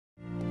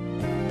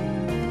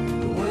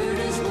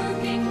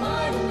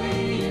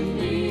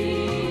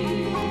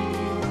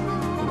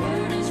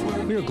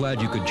glad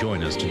you could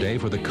join us today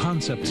for the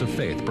Concepts of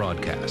Faith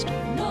broadcast.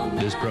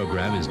 This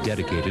program is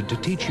dedicated to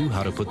teach you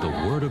how to put the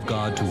Word of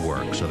God to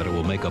work so that it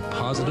will make a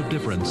positive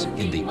difference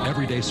in the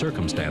everyday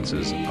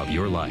circumstances of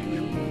your life.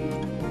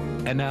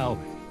 And now,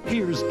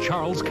 here's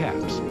Charles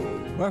Capps.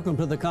 Welcome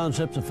to the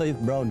Concepts of Faith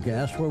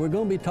broadcast, where we're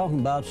going to be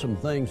talking about some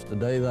things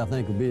today that I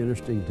think will be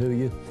interesting to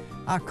you.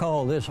 I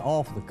call this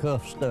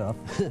off-the-cuff stuff,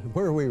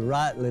 where we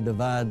rightly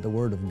divide the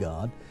Word of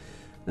God.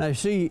 Now, you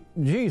see,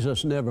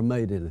 Jesus never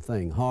made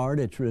anything hard.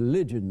 It's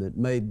religion that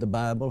made the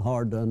Bible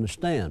hard to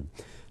understand.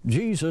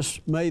 Jesus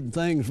made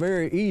things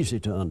very easy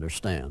to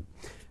understand.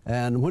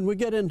 And when we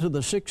get into the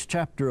 6th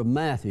chapter of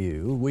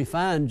Matthew, we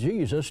find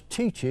Jesus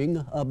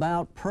teaching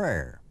about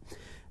prayer.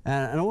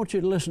 And I want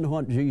you to listen to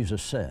what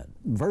Jesus said.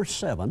 Verse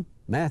 7,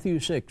 Matthew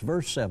 6,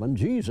 verse 7,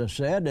 Jesus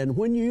said, "And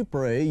when you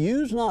pray,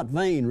 use not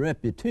vain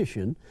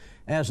repetition,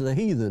 as the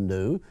heathen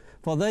do,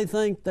 for they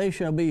think they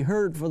shall be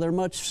heard for their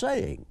much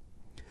saying."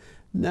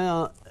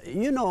 Now,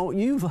 you know,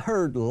 you've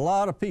heard a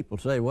lot of people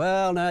say,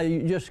 well, now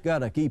you just got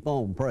to keep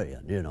on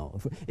praying, you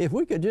know. If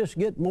we could just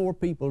get more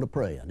people to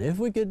praying, if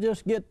we could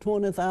just get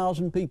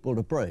 20,000 people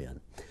to praying.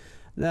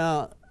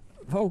 Now,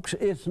 folks,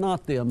 it's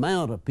not the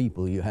amount of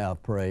people you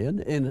have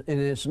praying, and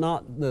it's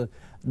not the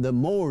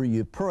more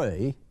you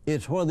pray,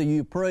 it's whether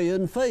you pray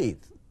in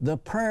faith. The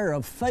prayer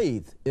of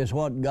faith is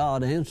what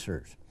God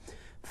answers.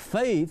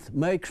 Faith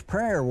makes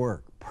prayer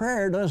work.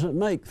 Prayer doesn't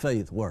make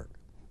faith work.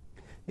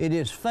 It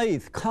is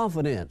faith,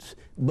 confidence,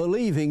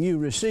 believing you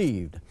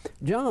received.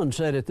 John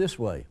said it this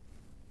way,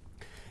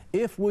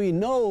 "If we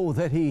know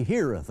that He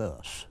heareth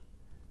us,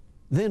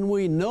 then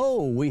we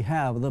know we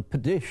have the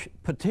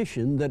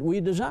petition that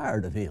we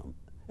desired of Him."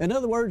 In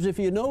other words, if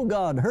you know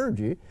God heard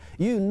you,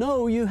 you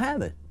know you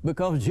have it,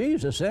 because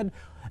Jesus said,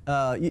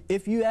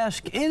 if you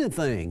ask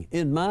anything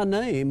in my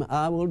name,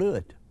 I will do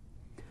it.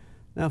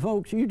 Now,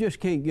 folks, you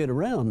just can't get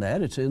around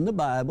that. It's in the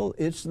Bible.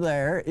 It's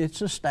there.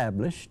 It's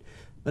established.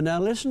 But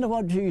now listen to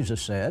what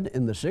Jesus said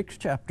in the 6th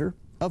chapter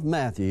of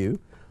Matthew.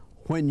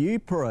 "When ye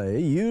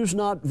pray, use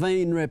not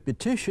vain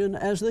repetition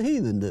as the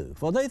heathen do,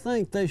 for they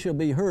think they shall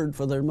be heard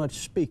for their much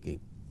speaking."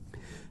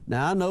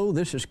 Now, I know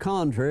this is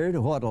contrary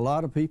to what a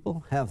lot of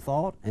people have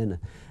thought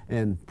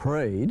and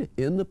prayed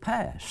in the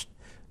past.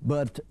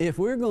 But if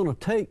we're going to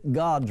take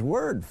God's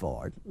word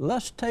for it,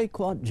 let's take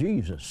what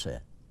Jesus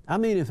said. I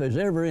mean, if there's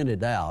ever any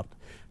doubt,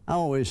 I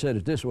always said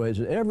it this way, if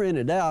there's ever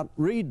any doubt,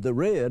 read the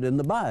red in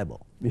the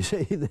Bible. You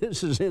see,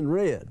 this is in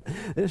red.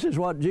 This is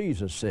what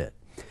Jesus said.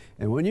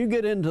 And when you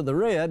get into the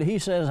red, He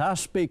says, "I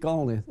speak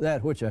only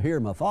that which I hear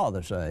my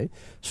Father say."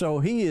 So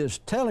He is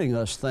telling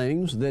us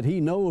things that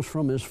He knows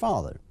from His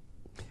Father.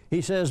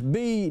 He says,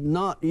 "Be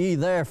not ye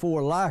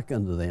therefore like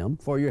unto them,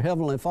 for your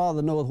heavenly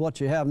Father knoweth what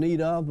you have need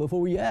of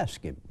before you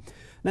ask Him."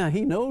 Now,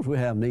 He knows we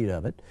have need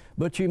of it,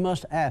 but you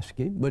must ask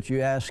Him, but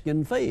you ask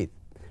in faith.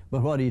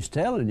 But what He's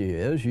telling you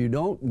is you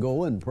don't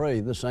go and pray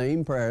the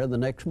same prayer the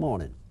next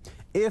morning.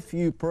 If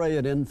you pray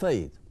it in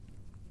faith,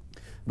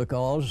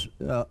 because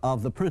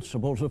of the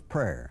principles of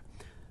prayer.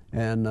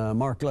 And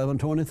Mark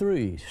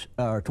 11:23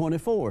 or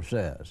 24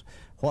 says,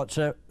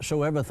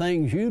 "Whatsoever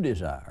things you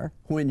desire,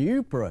 when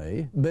you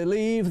pray,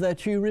 believe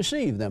that you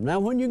receive them." Now,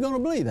 when you're going to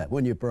believe that?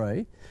 When you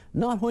pray,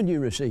 not when you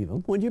receive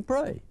them, when you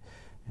pray.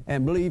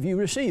 And believe you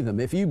receive them.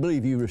 If you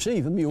believe you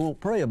receive them, you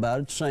won't pray about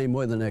it the same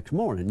way the next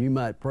morning. You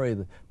might pray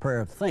the prayer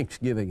of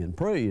thanksgiving and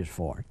praise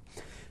for it.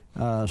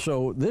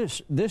 So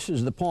this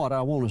is the point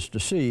I want us to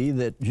see,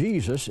 that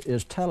Jesus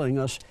is telling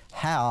us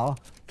how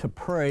to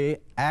pray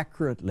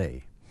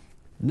accurately.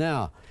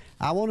 Now,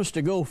 I want us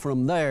to go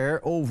from there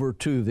over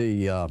to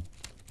the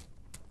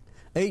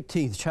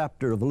 18th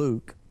chapter of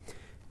Luke.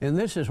 And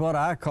this is what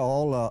I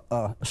call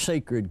a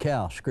sacred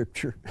cow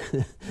scripture.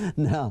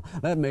 Now,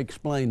 let me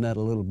explain that a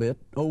little bit.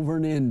 Over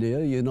in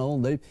India, you know,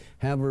 they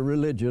have a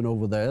religion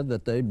over there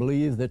that they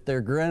believe that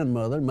their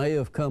grandmother may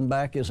have come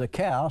back as a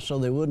cow, so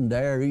they wouldn't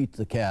dare eat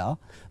the cow.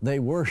 They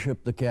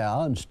worship the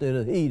cow instead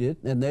of eat it,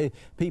 and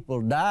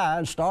people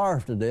died,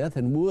 starved to death,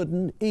 and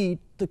wouldn't eat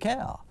the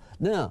cow.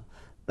 Now,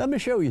 let me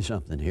show you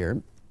something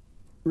here.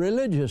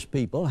 Religious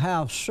people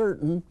have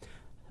certain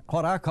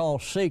what I call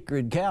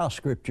sacred cow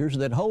scriptures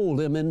that hold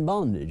them in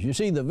bondage. You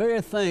see, the very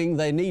thing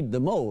they need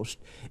the most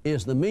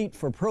is the meat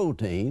for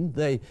protein.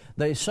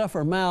 They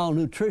suffer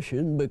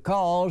malnutrition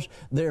because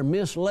they're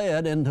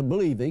misled into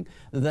believing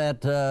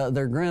that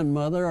their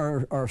grandmother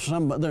or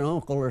their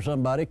uncle or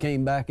somebody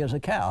came back as a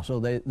cow, so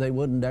they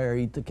wouldn't dare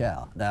eat the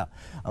cow. Now,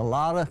 a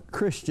lot of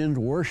Christians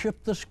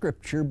worship the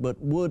scripture but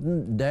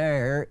wouldn't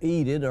dare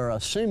eat it or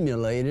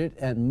assimilate it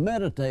and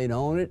meditate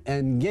on it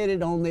and get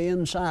it on the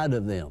inside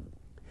of them.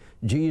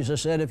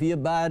 Jesus said, "If ye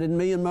abide in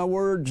me and my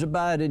words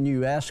abide in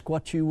you, ask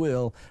what you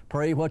will,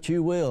 pray what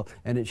you will,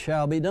 and it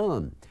shall be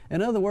done."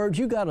 In other words,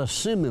 you got to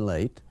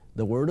assimilate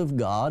the Word of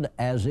God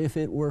as if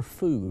it were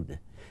food.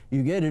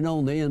 You get it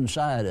on the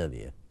inside of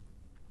you.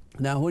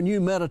 Now, when you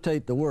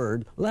meditate the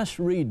Word, let's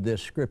read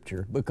this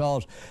scripture,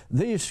 because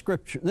this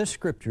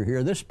scripture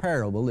here, this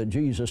parable that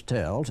Jesus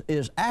tells,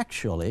 is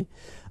actually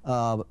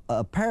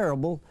a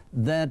parable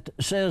that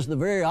says the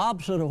very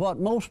opposite of what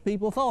most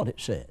people thought it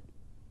said.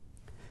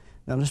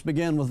 Now let's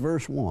begin with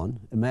verse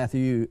 1,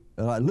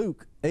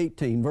 Luke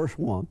 18, verse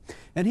 1.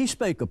 And he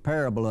spake a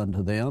parable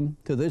unto them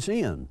to this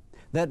end,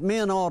 that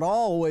men ought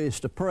always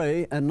to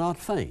pray and not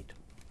faint.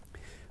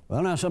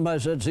 Well, now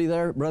somebody said, see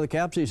there, Brother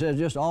Capps, he says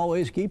just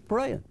always keep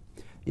praying.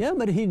 Yeah,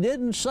 but he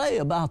didn't say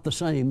about the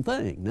same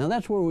thing. Now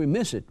that's where we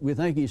miss it. We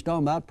think he's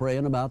talking about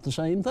praying about the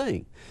same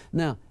thing.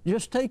 Now,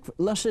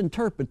 let's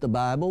interpret the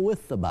Bible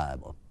with the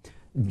Bible.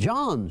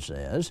 John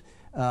says,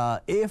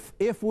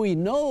 if we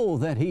know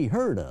that he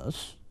heard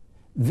us,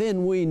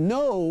 then we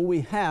know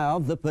we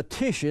have the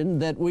petition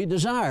that we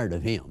desired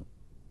of him.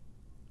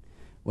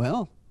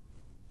 Well,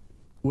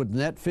 wouldn't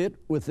that fit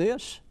with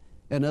this?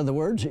 In other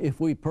words,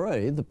 if we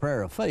pray the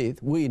prayer of faith,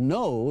 we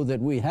know that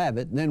we have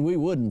it, then we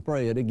wouldn't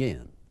pray it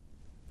again.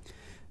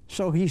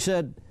 So he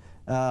said,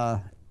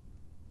 let's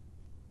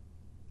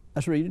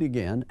read it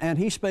again. And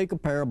he spake a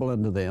parable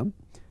unto them,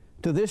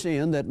 to this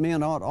end that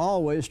men ought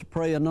always to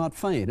pray and not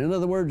faint. In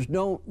other words,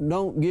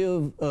 don't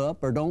give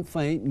up or don't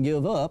faint and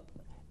give up.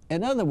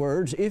 In other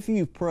words, if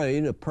you've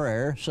prayed a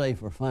prayer, say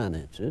for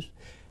finances,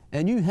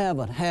 and you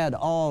haven't had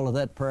all of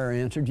that prayer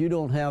answered, you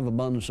don't have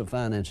abundance of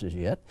finances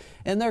yet,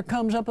 and there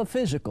comes up a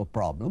physical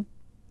problem,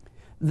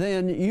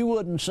 then you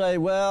wouldn't say,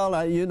 well,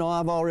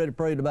 I've already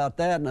prayed about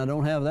that and I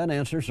don't have that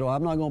answer, so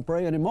I'm not going to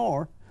pray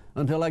anymore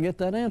until I get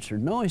that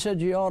answered. No, he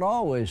said you ought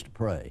always to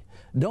pray.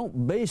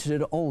 Don't base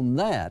it on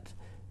that.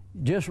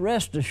 Just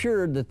rest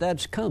assured that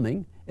that's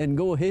coming and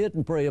go ahead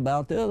and pray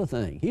about the other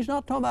thing. He's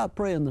not talking about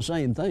praying the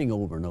same thing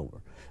over and over,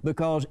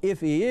 because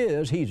if he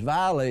is, he's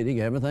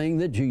violating everything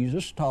that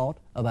Jesus taught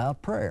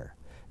about prayer.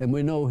 And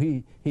we know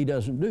he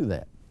doesn't do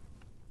that.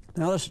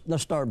 Now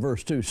let's start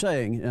verse 2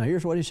 saying, now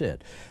here's what he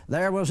said.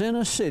 There was in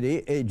a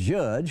city a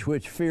judge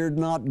which feared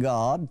not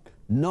God,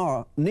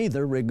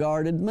 neither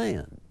regarded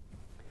man.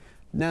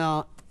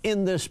 Now,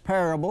 in this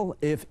parable,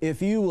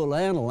 if you will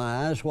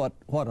analyze what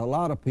a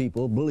lot of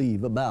people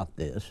believe about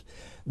this,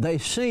 they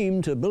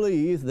seem to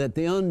believe that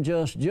the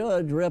unjust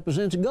judge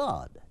represents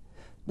God.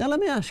 Now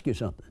let me ask you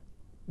something.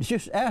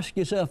 Just ask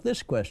yourself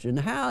this question.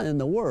 How in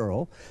the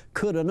world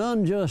could an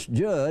unjust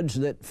judge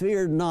that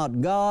feared not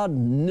God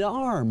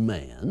nor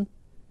man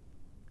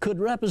could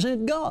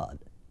represent God?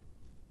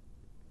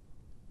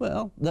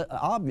 Well,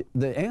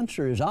 the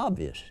answer is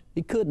obvious.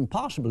 He couldn't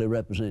possibly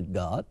represent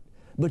God.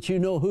 But you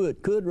know who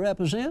it could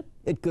represent?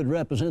 It could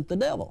represent the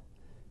devil.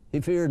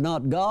 He feared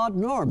not God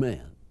nor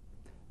man.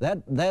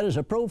 That is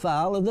a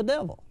profile of the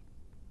devil.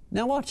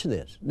 Now watch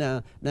this.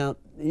 Now,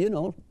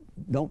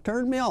 don't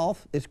turn me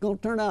off. It's going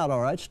to turn out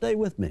all right. Stay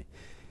with me.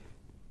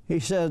 He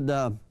said,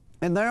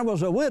 and there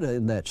was a widow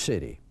in that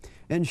city,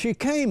 and she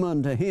came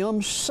unto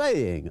him,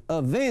 saying,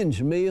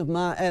 avenge me of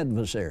my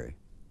adversary.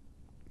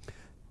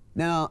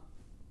 Now,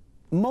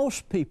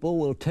 most people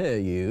will tell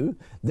you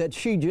that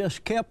she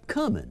just kept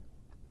coming.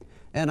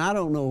 And I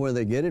don't know where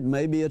they get it.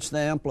 Maybe it's the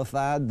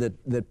Amplified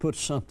that puts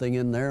something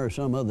in there, or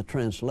some other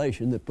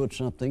translation that puts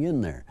something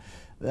in there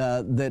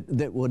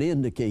that would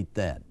indicate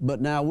that.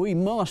 But now we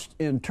must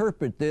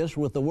interpret this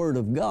with the Word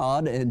of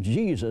God and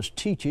Jesus'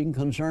 teaching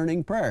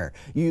concerning prayer.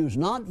 Use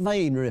not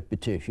vain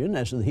repetition,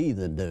 as the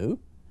heathen do.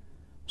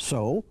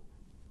 So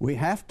we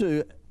have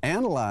to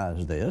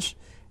analyze this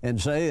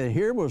and say that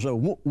here was a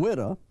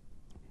widow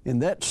in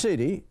that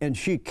city, and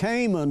she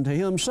came unto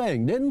him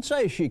saying, didn't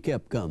say she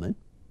kept coming,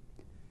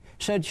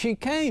 said she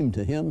came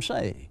to him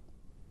saying.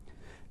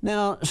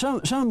 Now,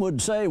 some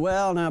would say,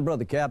 well, now,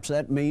 Brother Capps,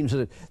 that means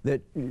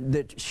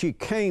that she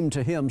came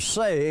to him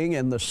saying,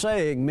 and the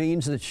saying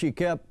means that she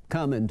kept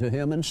coming to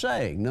him and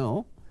saying.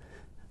 No,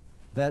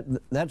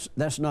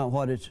 that's not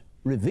what it's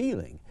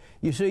revealing.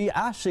 You see,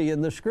 I see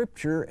in the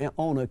Scripture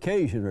on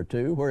occasion or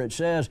two where it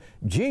says,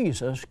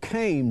 Jesus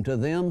came to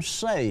them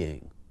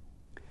saying.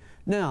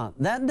 Now,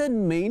 that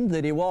didn't mean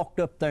that he walked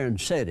up there and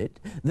said it.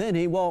 Then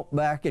he walked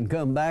back and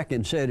come back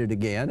and said it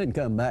again, and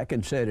come back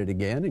and said it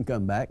again, and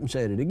come back and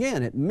said it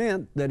again. It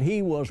meant that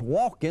he was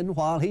walking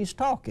while he's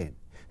talking.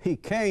 He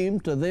came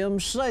to them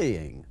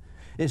saying.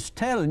 It's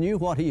telling you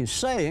what he's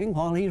saying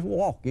while he's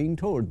walking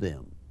toward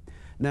them.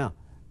 Now,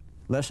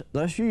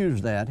 let's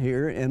use that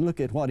here and look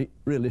at what he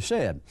really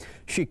said.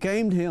 She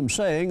came to him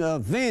saying,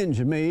 avenge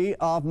me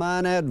of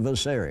mine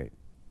adversary.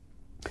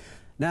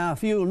 Now,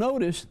 if you'll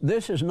notice,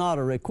 this is not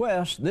a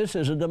request, this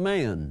is a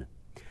demand.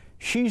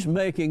 She's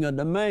making a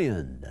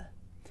demand.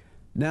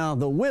 Now,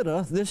 the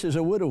widow, this is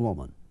a widow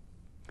woman.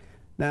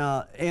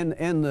 Now, in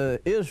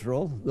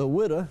Israel, the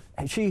widow,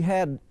 she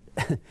had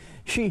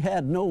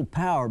no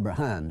power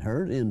behind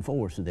her to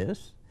enforce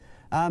this.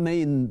 I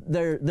mean,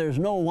 there's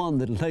no one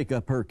that'll take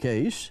up her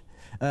case.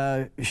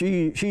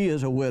 She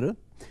is a widow.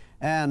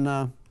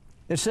 And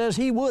it says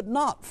he would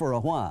not for a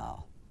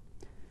while.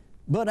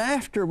 But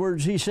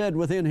afterwards he said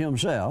within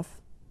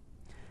himself,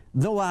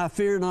 though I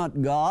fear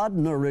not God,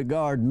 nor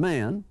regard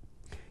man,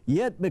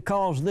 yet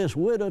because this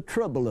widow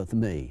troubleth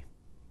me,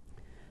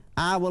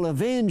 I will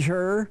avenge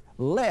her,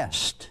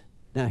 lest,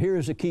 now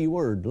here's a key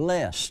word,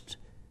 lest,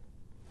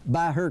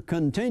 by her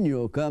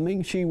continual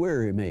coming she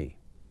weary me.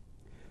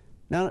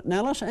 Now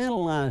let's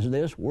analyze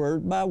this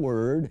word by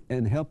word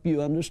and help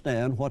you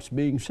understand what's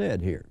being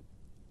said here.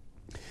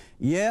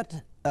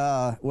 Yet,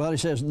 he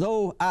says,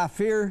 though I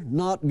fear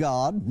not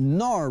God,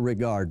 nor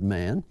regard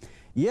man,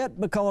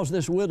 yet because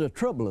this widow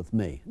troubleth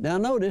me. Now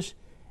notice,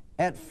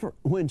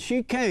 when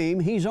she came,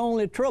 he's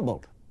only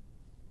troubled.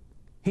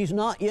 He's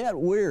not yet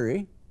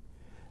weary.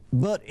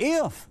 But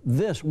if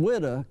this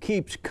widow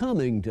keeps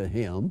coming to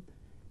him,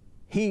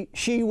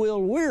 she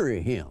will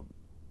weary him.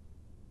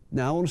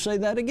 Now I want to say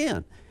that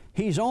again.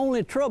 He's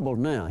only troubled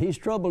now. He's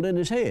troubled in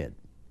his head.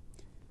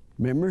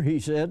 Remember, he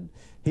said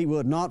he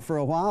would not for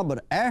a while,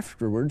 but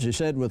afterwards he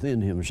said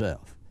within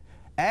himself.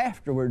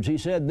 Afterwards he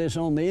said this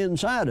on the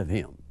inside of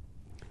him.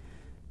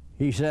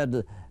 He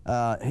said,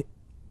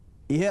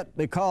 yet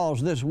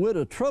because this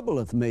widow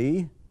troubleth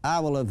me, I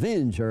will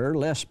avenge her,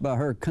 lest by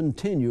her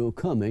continual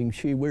coming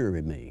she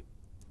weary me.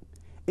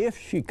 If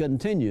she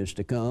continues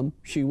to come,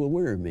 she will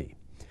weary me.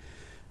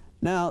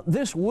 Now,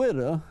 this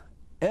widow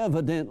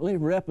evidently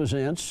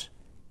represents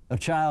a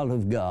child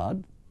of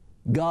God,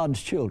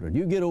 God's children.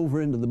 You get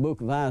over into the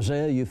book of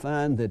Isaiah, you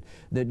find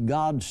that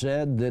God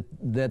said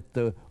that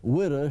the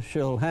widow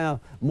shall have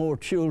more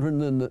children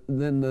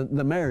than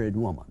the married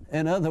woman.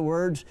 In other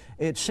words,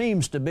 it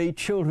seems to be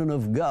children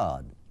of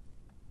God.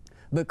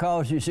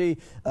 Because, you see,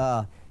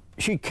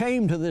 she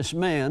came to this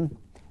man,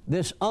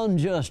 this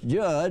unjust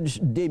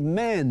judge,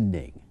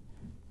 demanding.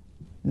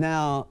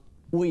 Now,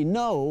 we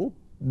know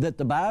that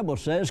the Bible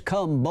says,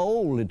 come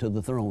boldly to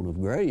the throne of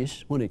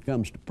grace when it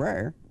comes to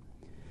prayer.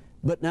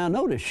 But now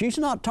notice, she's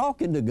not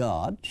talking to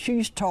God,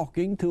 she's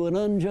talking to an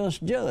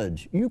unjust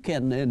judge. You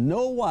can in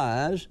no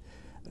wise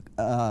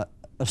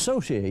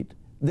associate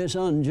this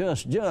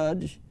unjust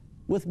judge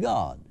with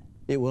God.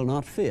 It will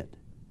not fit,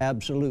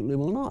 absolutely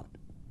will not.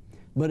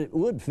 But it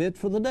would fit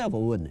for the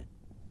devil, wouldn't it?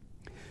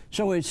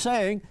 So it's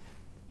saying,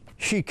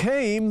 she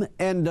came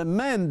and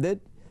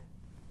demanded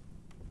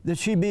that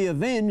she be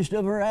avenged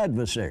of her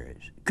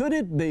adversaries. Could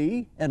it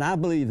be, and I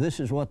believe this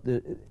is what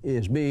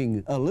is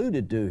being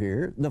alluded to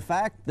here, the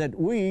fact that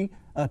we,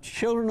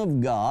 children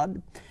of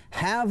God,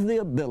 have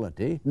the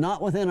ability,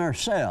 not within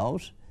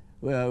ourselves,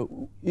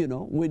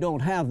 we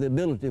don't have the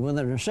ability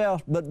within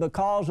ourselves, but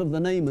because of the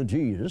name of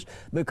Jesus,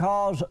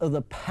 because of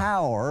the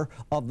power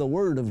of the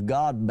Word of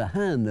God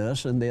behind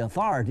us and the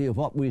authority of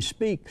what we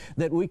speak,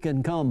 that we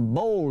can come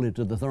boldly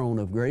to the throne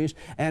of grace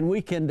and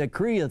we can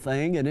decree a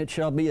thing and it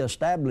shall be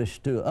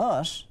established to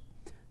us.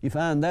 You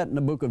find that in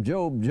the book of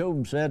Job.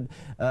 Job said,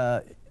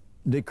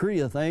 decree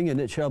a thing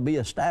and it shall be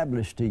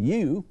established to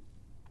you.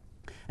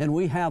 And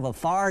we have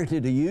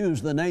authority to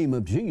use the name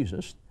of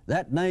Jesus.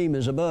 That name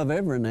is above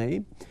every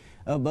name,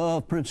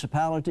 above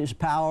principalities,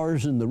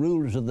 powers, and the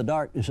rulers of the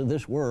darkness of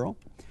this world.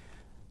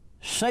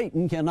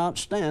 Satan cannot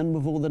stand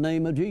before the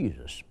name of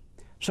Jesus.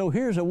 So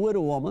here's a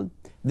widow woman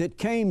that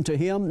came to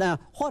him. Now,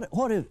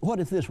 what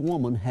if this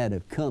woman had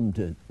have come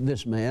to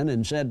this man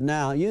and said,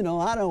 now, I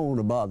don't want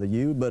to bother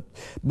you,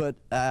 but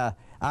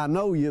I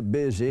know you're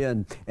busy,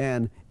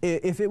 and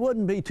if it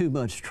wouldn't be too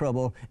much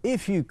trouble,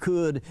 if you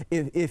could,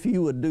 if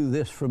you would do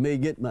this for me,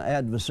 get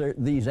my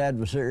these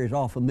adversaries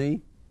off of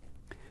me,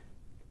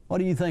 what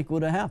do you think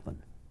would have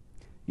happened?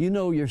 You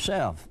know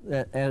yourself,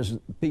 as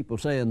people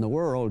say in the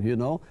world,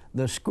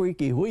 the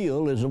squeaky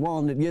wheel is the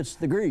one that gets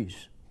the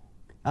grease.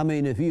 I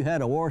mean, if you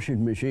had a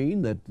washing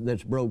machine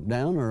that's broke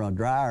down, or a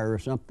dryer or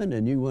something,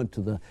 and you went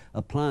to the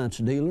appliance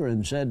dealer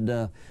and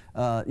said,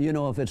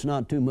 if it's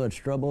not too much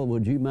trouble,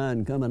 would you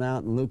mind coming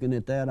out and looking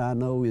at that? I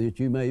know that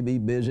you may be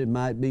busy. It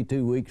might be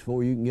 2 weeks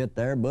before you can get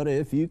there, but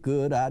if you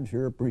could, I'd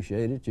sure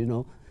appreciate it,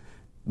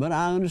 But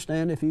I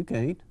understand if you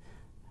can't.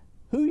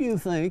 Who do you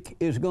think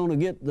is going to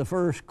get the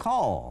first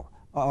call?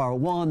 Or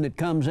one that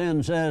comes in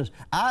and says,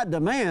 I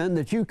demand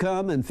that you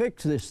come and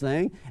fix this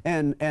thing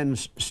and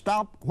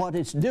stop what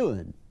it's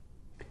doing.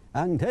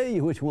 I can tell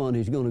you which one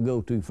he's going to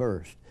go to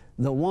first.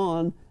 The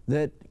one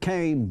that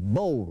came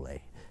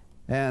boldly.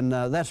 And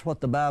that's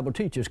what the Bible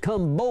teaches.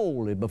 Come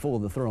boldly before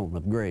the throne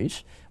of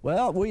grace.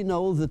 Well, we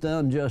know that the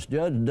unjust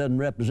judge doesn't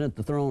represent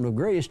the throne of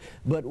grace,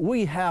 but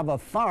we have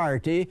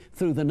authority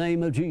through the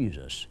name of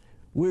Jesus.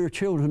 We're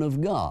children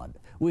of God.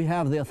 We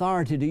have the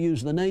authority to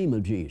use the name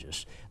of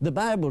Jesus. The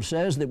Bible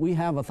says that we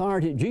have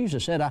authority.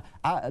 Jesus said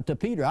to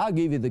Peter, I'll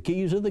give you the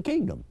keys of the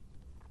kingdom.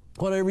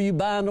 Whatever you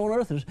bind on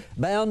earth is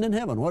bound in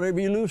heaven. Whatever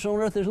you loose on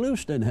earth is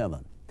loosed in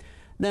heaven.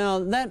 Now,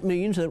 that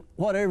means that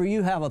whatever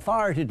you have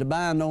authority to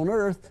bind on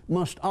earth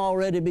must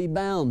already be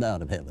bound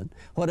out of heaven.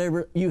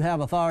 Whatever you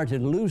have authority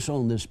to loose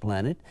on this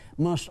planet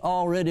must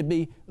already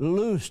be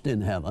loosed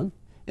in heaven.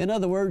 In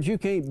other words, you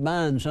can't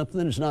bind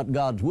something that's not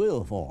God's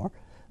will for.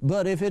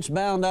 But if it's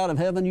bound out of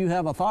heaven, you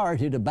have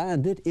authority to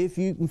bind it if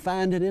you can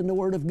find it in the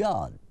Word of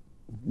God.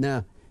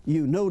 Now,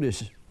 you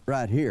notice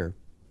right here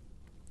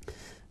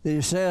that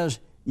it says,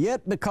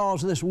 yet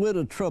because this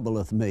widow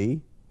troubleth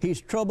me,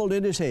 he's troubled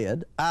in his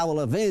head, I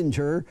will avenge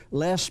her,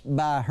 lest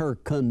by her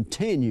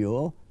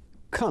continual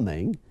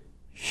coming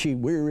she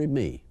weary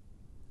me.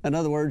 In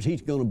other words,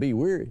 he's going to be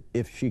weary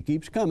if she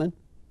keeps coming.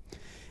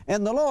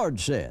 And the Lord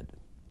said,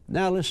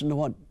 now listen to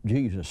what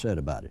Jesus said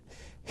about it.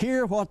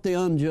 Hear what the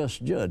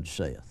unjust judge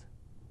saith.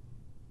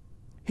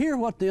 Hear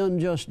what the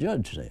unjust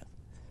judge saith.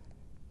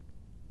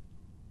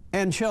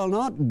 And shall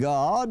not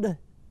God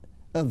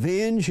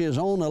avenge his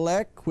own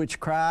elect, which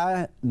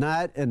cry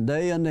night and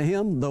day unto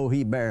him, though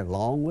he bear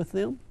long with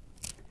them?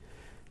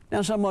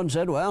 Now someone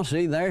said, well,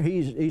 see there,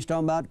 he's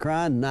talking about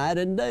crying night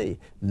and day.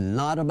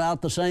 Not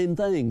about the same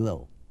thing,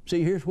 though.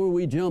 See, here's where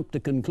we jump to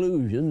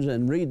conclusions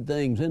and read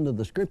things into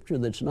the Scripture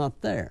that's not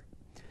there.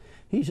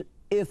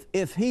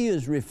 If he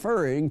is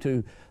referring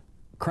to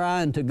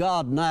crying to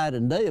God night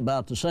and day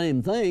about the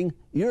same thing,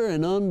 you're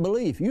in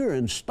unbelief. You're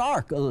in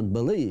stark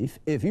unbelief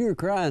if you're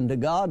crying to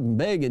God and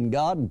begging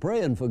God and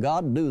praying for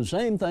God to do the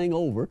same thing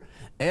over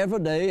every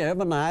day,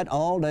 every night,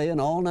 all day and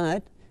all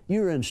night.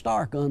 You're in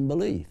stark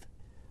unbelief.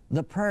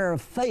 The prayer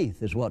of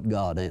faith is what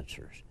God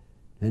answers.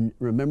 And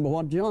remember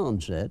what John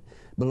said,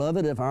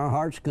 Beloved, if our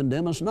hearts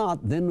condemn us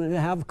not, then we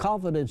have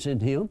confidence in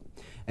Him,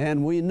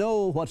 and we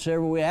know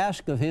whatsoever we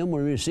ask of Him,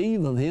 we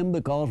receive of Him,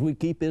 because we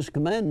keep His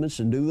commandments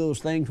and do those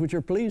things which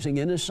are pleasing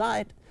in His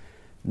sight.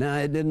 Now,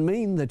 it didn't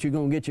mean that you're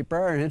going to get your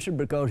prayer answered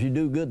because you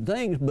do good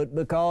things, but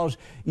because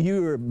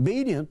you're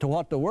obedient to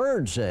what the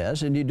Word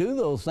says and you do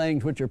those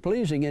things which are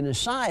pleasing in His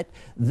sight,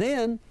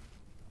 then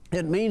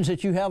it means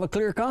that you have a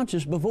clear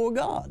conscience before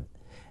God.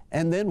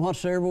 And then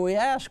whatsoever we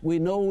ask, we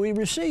know we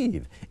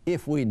receive.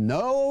 If we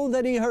know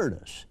that He heard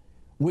us,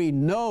 we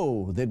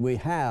know that we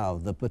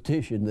have the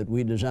petition that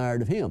we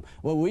desired of Him.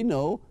 Well, we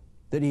know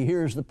that He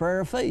hears the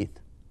prayer of faith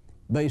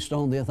based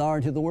on the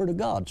authority of the Word of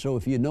God. So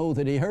if you know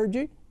that He heard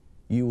you,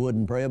 you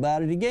wouldn't pray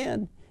about it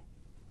again.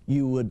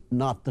 You would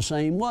not the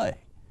same way.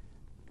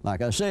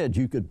 Like I said,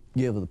 you could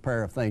give the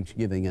prayer of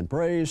thanksgiving and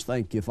praise.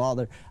 Thank you,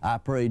 Father. I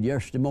prayed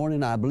yesterday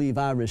morning. I believe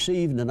I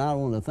received, and I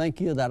want to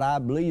thank you that I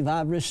believe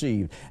I've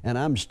received, and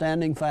I'm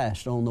standing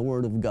fast on the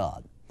Word of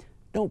God.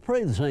 Don't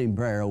pray the same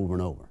prayer over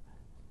and over.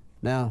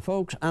 Now,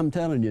 folks, I'm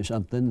telling you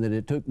something that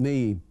it took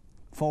me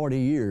 40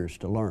 years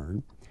to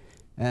learn,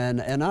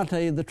 and I'll tell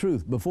you the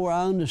truth. Before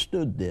I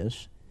understood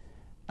this,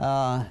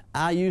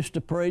 I used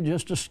to pray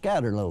just a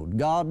scatterload.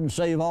 God,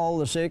 save all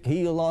the sick,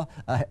 heal,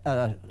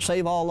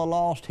 save all the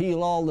lost,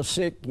 heal all the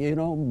sick, you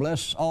know,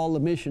 bless all the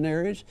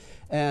missionaries,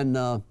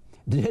 and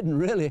didn't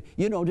really,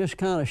 you know, just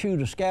kind of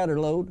shoot a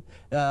scatterload.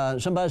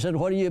 Somebody said,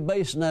 what are you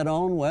basing that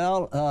on?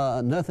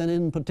 Well, nothing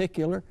in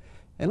particular.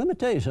 And let me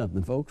tell you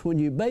something, folks. When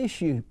you base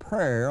your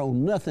prayer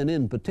on nothing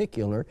in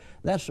particular,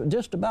 that's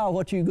just about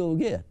what you go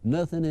get,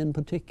 nothing in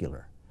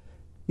particular.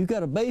 You've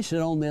got to base it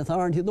on the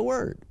authority of the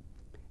Word.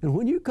 And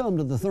when you come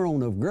to the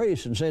throne of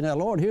grace and say, now,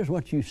 Lord, here's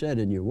what you said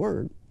in your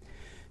Word.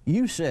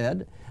 You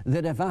said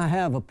that if I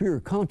have a pure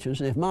conscience,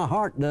 if my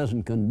heart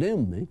doesn't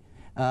condemn me,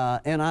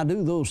 and I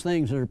do those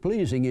things that are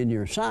pleasing in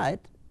your sight,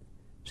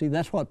 see,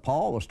 that's what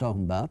Paul was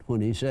talking about when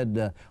he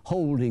said,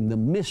 holding the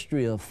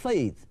mystery of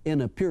faith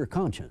in a pure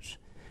conscience.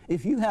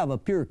 If you have a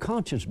pure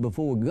conscience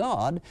before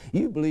God,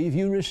 you believe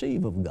you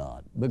receive of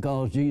God,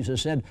 because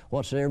Jesus said,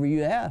 whatsoever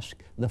you ask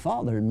the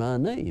Father in my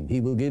name, He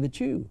will give it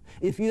you.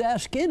 If you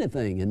ask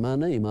anything in my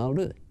name, I'll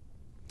do it.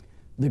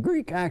 The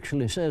Greek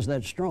actually says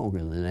that stronger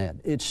than that.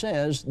 It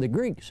says, the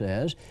Greek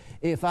says,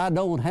 if I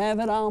don't have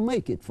it, I'll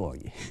make it for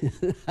you.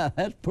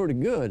 That's pretty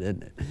good,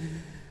 isn't it?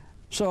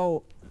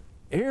 So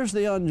here's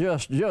the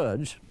unjust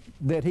judge,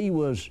 that he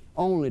was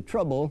only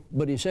troubled,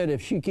 but he said,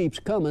 if she keeps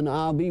coming,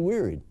 I'll be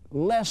wearied,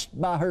 lest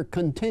by her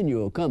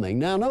continual coming.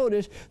 Now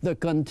notice, the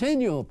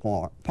continual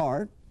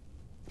part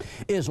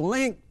is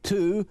linked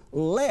to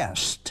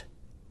lest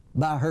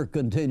by her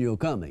continual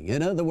coming.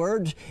 In other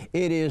words,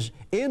 it is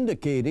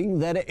indicating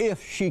that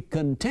if she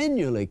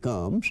continually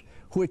comes,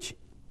 which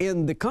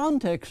in the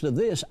context of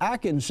this, I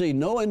can see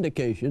no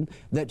indication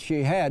that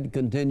she had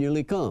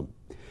continually come.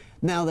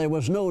 Now, there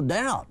was no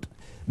doubt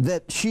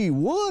that she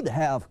would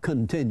have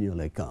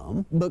continually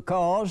come,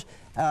 because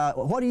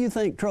what do you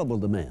think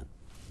troubled the man?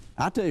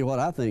 I'll tell you what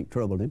I think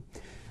troubled him.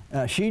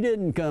 She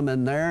didn't come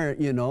in there,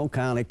 you know,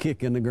 kind of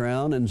kicking the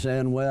ground and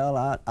saying,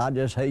 well, I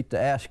just hate to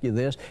ask you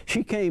this.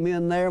 She came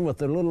in there with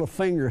her little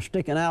finger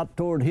sticking out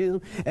toward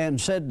him and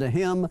said to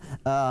him,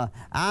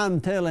 I'm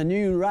telling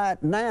you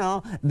right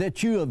now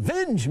that you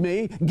avenge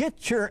me,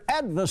 get your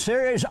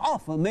adversaries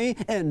off of me,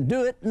 and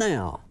do it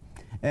now.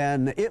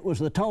 And it was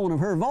the tone of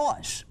her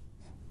voice.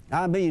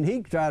 I mean,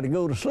 he tried to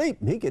go to sleep.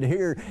 She could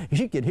hear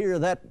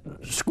that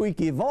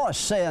squeaky voice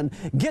saying,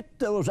 get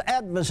those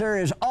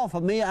adversaries off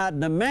of me, I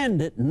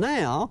demand it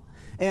now.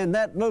 And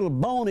that little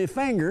bony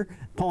finger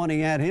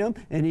pointing at him,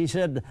 and he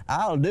said,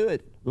 I'll do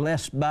it,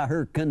 lest by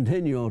her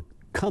continual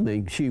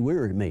coming she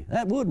weary me.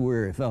 That would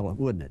weary a fellow,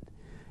 wouldn't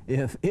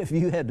it? If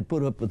you had to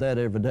put up with that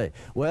every day.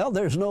 Well,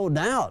 there's no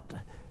doubt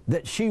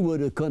that she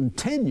would have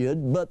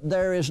continued, but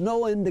there is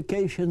no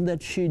indication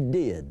that she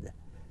did.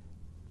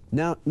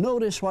 Now,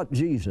 notice what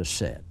Jesus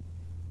said.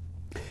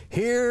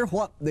 Hear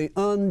what the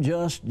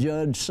unjust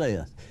judge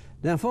saith.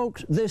 Now,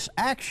 folks, this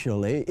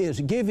actually is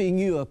giving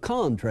you a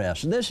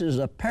contrast. This is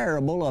a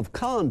parable of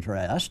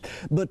contrast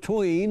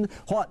between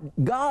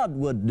what God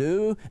would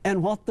do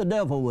and what the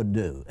devil would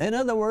do. In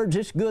other words,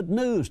 it's good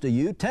news to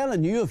you,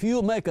 telling you if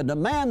you'll make a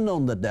demand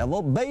on the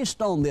devil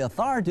based on the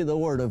authority of the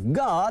Word of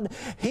God,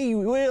 he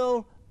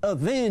will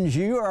avenge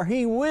you, or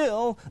he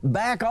will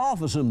back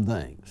off of some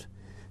things.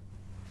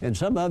 And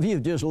some of you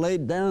have just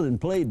laid down and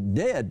played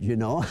dead, you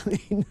know. I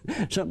mean,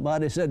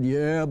 somebody said,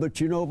 yeah,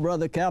 but you know,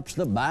 Brother Capps,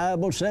 the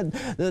Bible said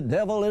the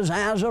devil is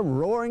as a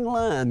roaring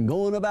lion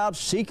going about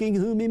seeking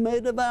whom he may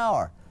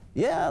devour.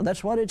 Yeah,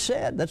 that's what it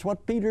said. That's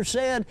what Peter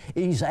said.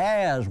 He's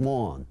as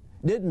one.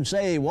 Didn't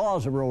say he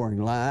was a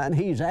roaring lion.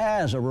 He's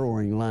as a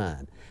roaring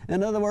lion.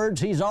 In other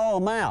words, he's all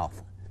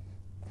mouth.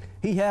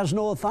 He has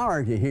no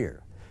authority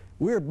here.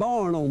 We're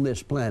born on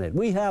this planet.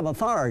 We have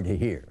authority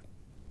here.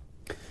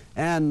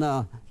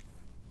 And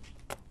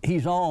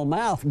he's all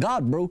mouth.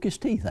 God broke his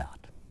teeth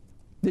out.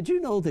 Did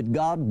you know that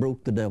God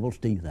broke the devil's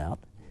teeth out?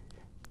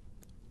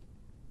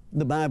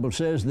 The Bible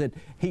says that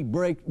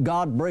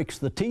God breaks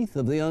the teeth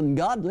of the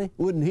ungodly.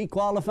 Wouldn't he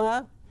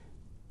qualify?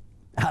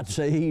 I'd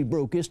say he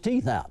broke his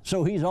teeth out.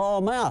 So he's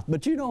all mouth.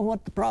 But you know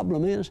what the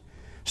problem is?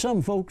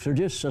 Some folks are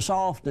just so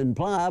soft and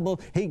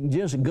pliable, he can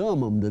just gum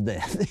them to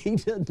death. He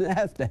doesn't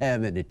have to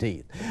have any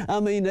teeth.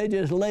 I mean, they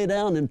just lay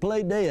down and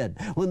play dead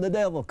when the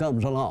devil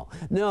comes along.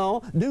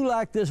 No, do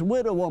like this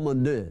widow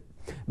woman did.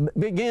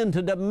 Begin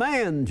to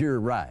demand your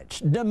rights.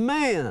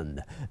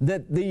 Demand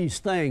that these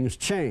things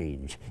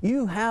change.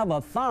 You have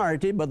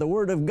authority by the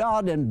Word of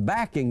God and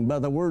backing by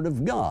the Word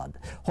of God.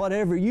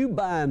 Whatever you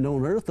bind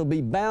on earth will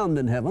be bound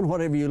in heaven.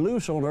 Whatever you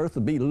loose on earth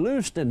will be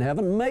loosed in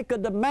heaven. Make a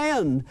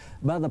demand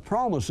by the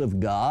promise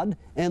of God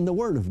and the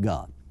Word of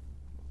God.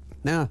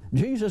 Now,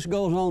 Jesus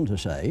goes on to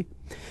say,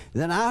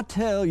 then I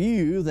tell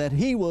you that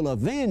he will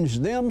avenge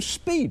them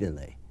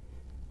speedily.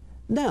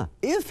 Now,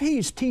 if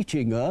he's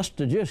teaching us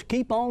to just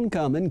keep on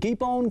coming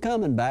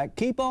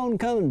back,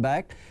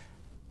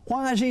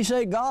 why does he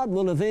say God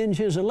will avenge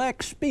his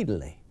elect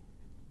speedily?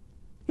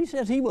 He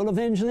says he will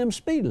avenge them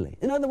speedily.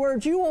 In other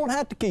words, you won't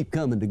have to keep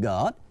coming to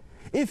God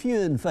if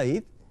you're in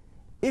faith,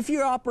 if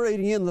you're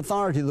operating in the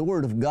authority of the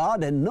Word of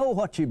God and know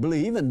what you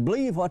believe and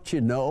believe what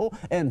you know,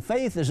 and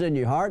faith is in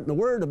your heart and the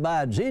Word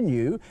abides in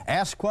you,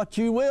 ask what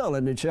you will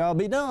and it shall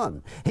be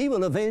done. He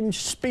will avenge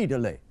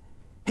speedily.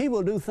 He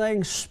will do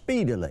things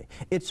speedily.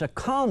 It's a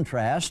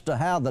contrast to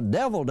how the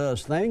devil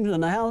does things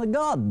and how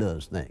God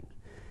does things.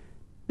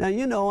 Now,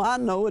 you know, I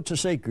know it's a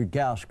sacred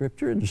cow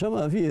scripture, and some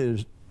of you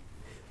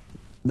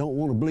don't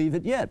want to believe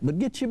it yet, but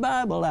get your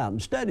Bible out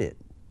and study it.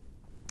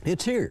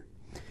 It's here.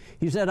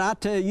 He said, I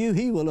tell you,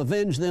 he will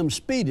avenge them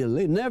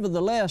speedily.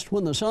 Nevertheless,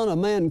 when the Son of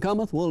Man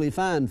cometh, will he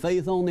find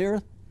faith on the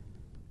earth?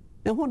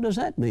 Now, what does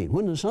that mean?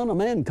 When the Son of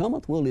Man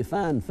cometh, will he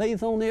find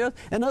faith on the earth?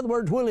 In other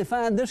words, will he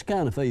find this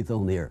kind of faith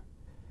on the earth?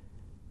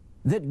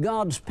 That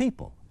God's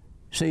people,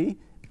 see,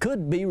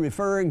 could be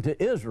referring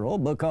to Israel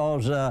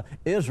because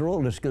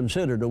Israel is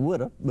considered a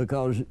widow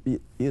because,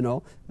 you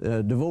know,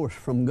 divorced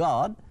from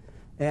God.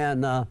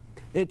 And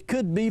it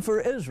could be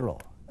for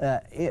Israel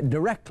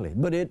directly,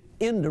 but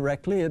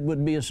indirectly it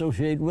would be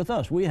associated with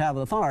us. We have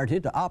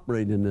authority to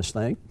operate in this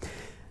thing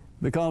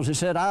because he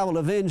said, I will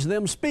avenge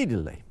them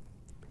speedily.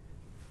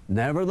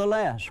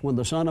 Nevertheless, when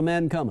the Son of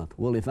Man cometh,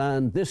 will he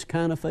find this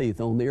kind of faith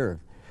on the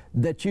earth?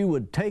 That you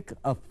would take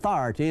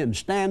authority and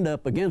stand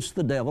up against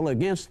the devil,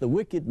 against the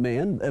wicked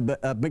men,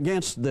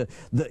 against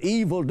the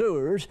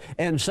evildoers,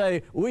 and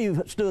say,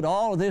 we've stood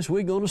all of this,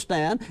 we're going to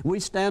stand. We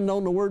stand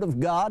on the Word of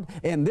God,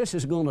 and this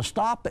is going to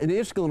stop, and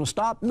it's going to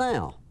stop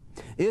now.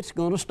 It's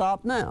going to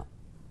stop now.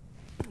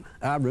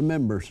 I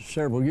remember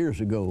several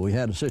years ago, we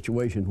had a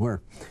situation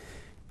where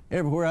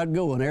everywhere I'd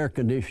go, an air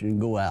conditioning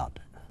would go out.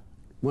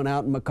 Went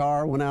out in my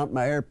car, went out in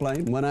my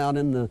airplane, went out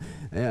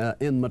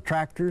in my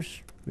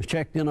tractors, was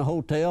checked in a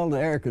hotel and the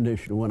air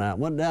conditioner went out.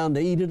 Went down to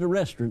eat at a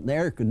restaurant and the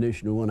air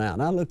conditioner went out.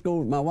 And I looked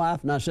over at my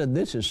wife and I said,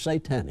 this is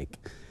satanic.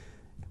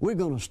 We're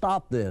going to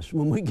stop this.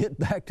 When we get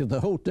back to the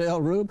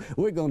hotel room,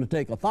 we're going to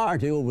take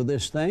authority over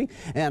this thing.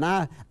 And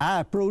I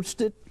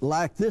approached it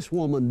like this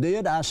woman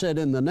did. I said,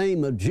 in the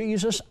name of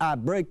Jesus, I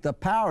break the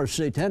power of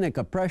satanic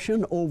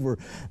oppression over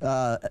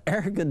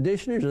air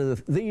conditioners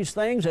and these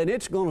things, and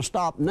it's going to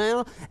stop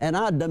now, and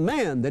I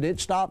demand that it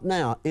stop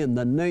now in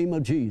the name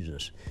of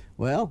Jesus.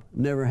 Well,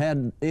 never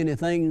had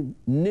anything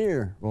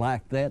near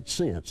like that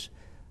since.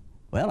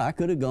 Well, I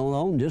could have gone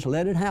on and just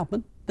let it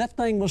happen. That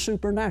thing was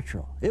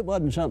supernatural. It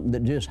wasn't something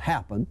that just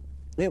happened.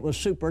 It was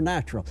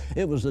supernatural.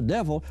 It was the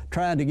devil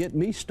trying to get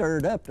me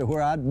stirred up to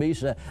where I'd be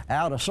so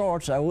out of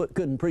sorts I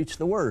couldn't preach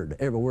the Word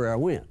everywhere I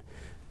went.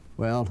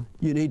 Well,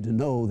 you need to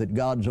know that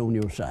God's on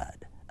your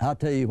side. I'll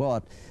tell you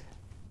what,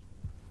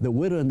 the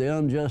widow and the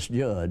unjust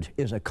judge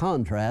is a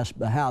contrast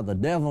by how the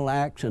devil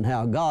acts and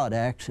how God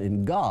acts,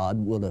 and God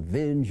will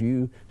avenge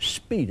you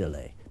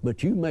speedily.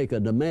 But you make a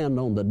demand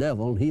on the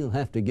devil, and he'll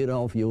have to get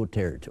off your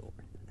territory.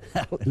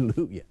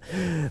 Hallelujah.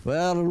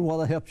 Well, I don't know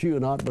whether it helps you or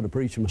not, but I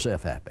preach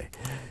myself happy.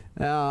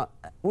 Now,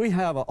 we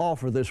have an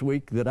offer this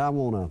week that I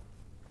want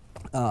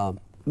to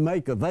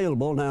make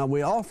available. Now,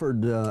 we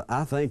offered,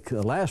 I think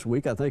last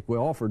week, we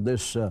offered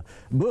this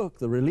book,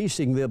 The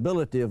Releasing the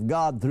Ability of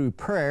God Through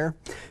Prayer.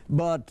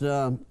 But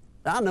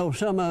I know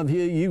some of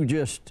you, you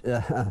just,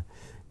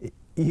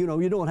 you know,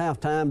 you don't have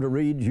time to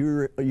read.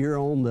 You're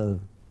on the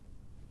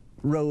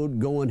road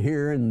going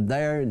here and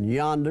there and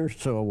yonder,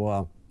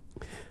 so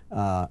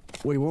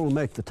we want to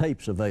make the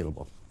tapes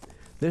available.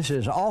 This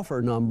is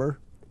offer number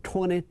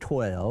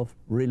 2012,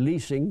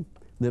 Releasing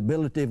the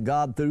Ability of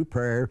God Through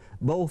Prayer,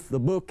 both the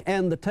book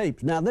and the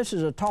tapes. Now, this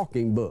is a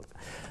talking book.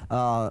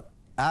 I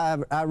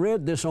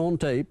read this on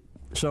tape,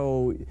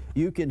 so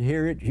you can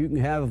hear it. You can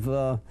have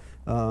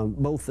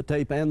both the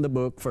tape and the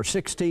book for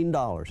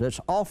 $16. That's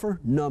offer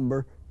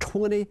number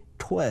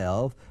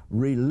 2012,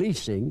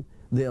 Releasing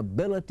the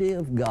Ability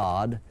of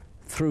God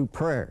Through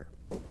Prayer.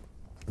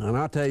 And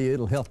I'll tell you,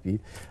 it'll help you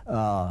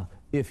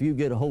if you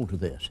get a hold of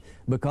this,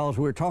 because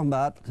we're talking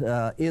about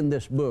in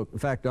this book, in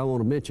fact, I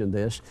want to mention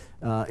this,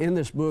 in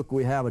this book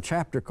we have a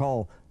chapter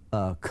called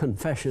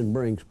Confession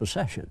Brings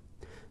Possession.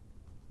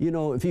 You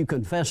know, if you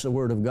confess the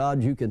Word of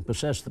God, you can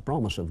possess the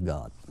promise of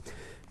God.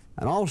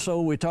 And also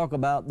we talk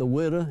about the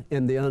widow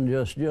and the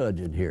unjust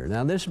judge in here.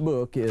 Now this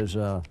book is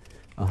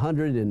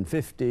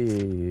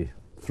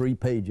 153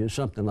 pages,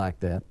 something like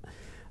that,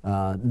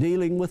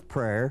 dealing with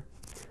prayer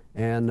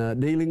and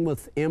dealing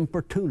with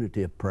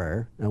importunity of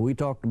prayer. Now we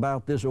talked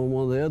about this on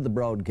one of the other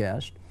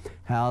broadcasts,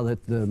 how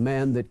that the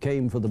man that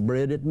came for the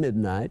bread at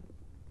midnight,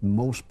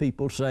 most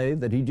people say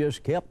that he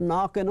just kept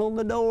knocking on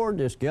the door,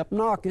 just kept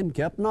knocking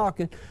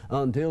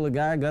until the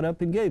guy got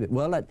up and gave it.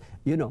 Well, that,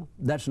 you know,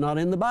 that's not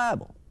in the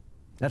Bible.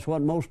 That's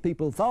what most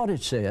people thought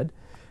it said.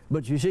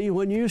 But you see,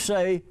 when you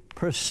say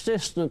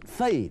persistent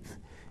faith,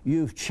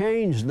 you've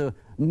changed the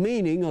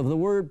meaning of the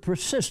word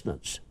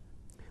persistence.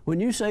 When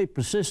you say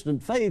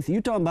persistent faith,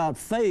 you're talking about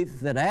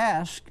faith that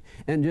asks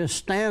and just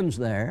stands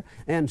there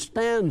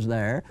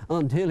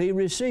until he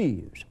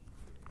receives.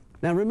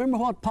 Now remember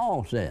what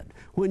Paul said.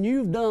 When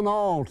you've done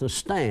all to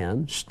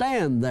stand,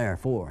 stand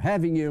therefore,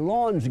 having your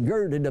loins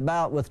girded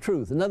about with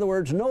truth. In other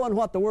words, knowing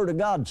what the Word of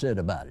God said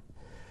about it,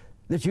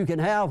 that you can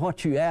have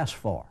what you ask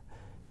for,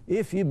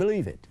 if you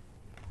believe it.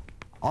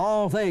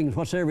 All things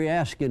whatsoever you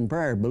ask in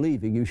prayer,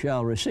 believing, you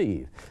shall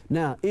receive.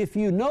 Now, if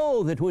you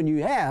know that when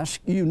you ask,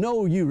 you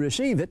know you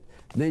receive it,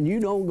 then you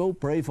don't go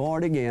pray for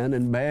it again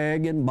and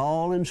beg and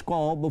bawl and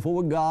squall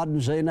before God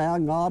and say, now,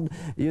 God,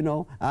 you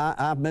know,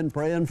 I've been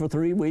praying for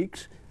 3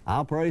 weeks.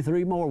 I'll pray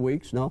 3 more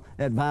weeks. No,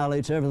 that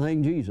violates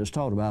everything Jesus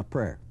taught about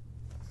prayer.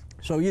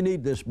 So you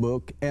need this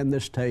book and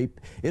this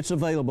tape. It's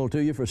available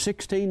to you for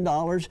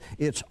 $16.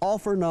 It's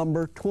offer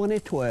number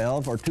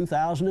 2012 or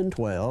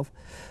 2012,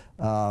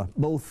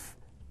 both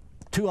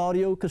 2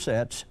 audio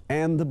cassettes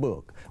and the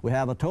book. We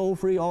have a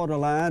toll-free order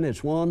line.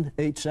 It's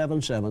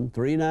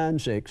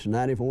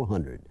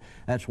 1-877-396-9400.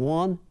 That's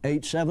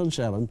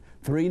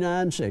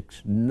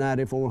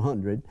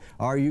 1-877-396-9400.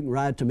 Or you can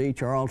write to me,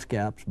 Charles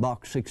Capps,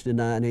 Box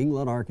 69,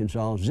 England,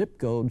 Arkansas, zip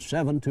code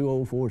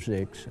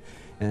 72046.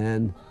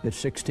 And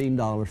it's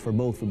 $16 for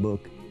both the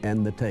book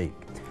and the tape.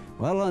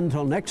 Well,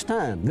 until next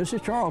time, this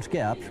is Charles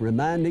Capps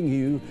reminding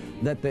you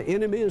that the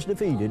enemy is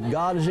defeated,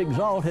 God is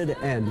exalted,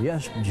 and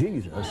yes,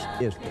 Jesus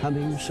is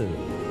coming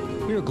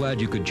soon. We're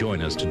glad you could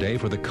join us today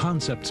for the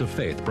Concepts of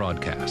Faith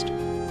broadcast.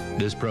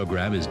 This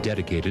program is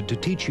dedicated to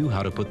teach you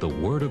how to put the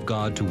Word of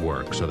God to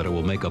work so that it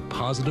will make a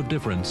positive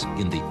difference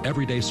in the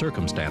everyday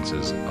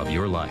circumstances of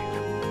your life.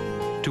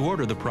 To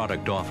order the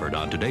product offered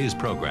on today's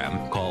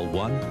program, call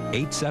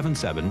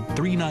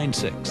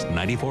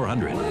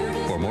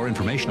 1-877-396-9400. For more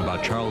information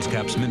about Charles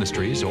Capps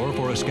Ministries or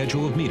for a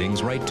schedule of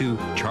meetings, write to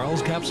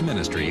Charles Capps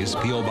Ministries,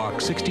 P.O.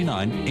 Box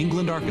 69,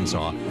 England,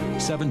 Arkansas,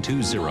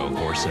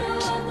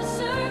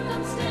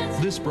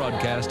 72046. This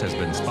broadcast has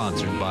been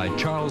sponsored by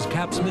Charles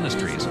Capps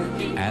Ministries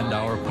and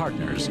our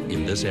partners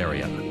in this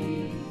area.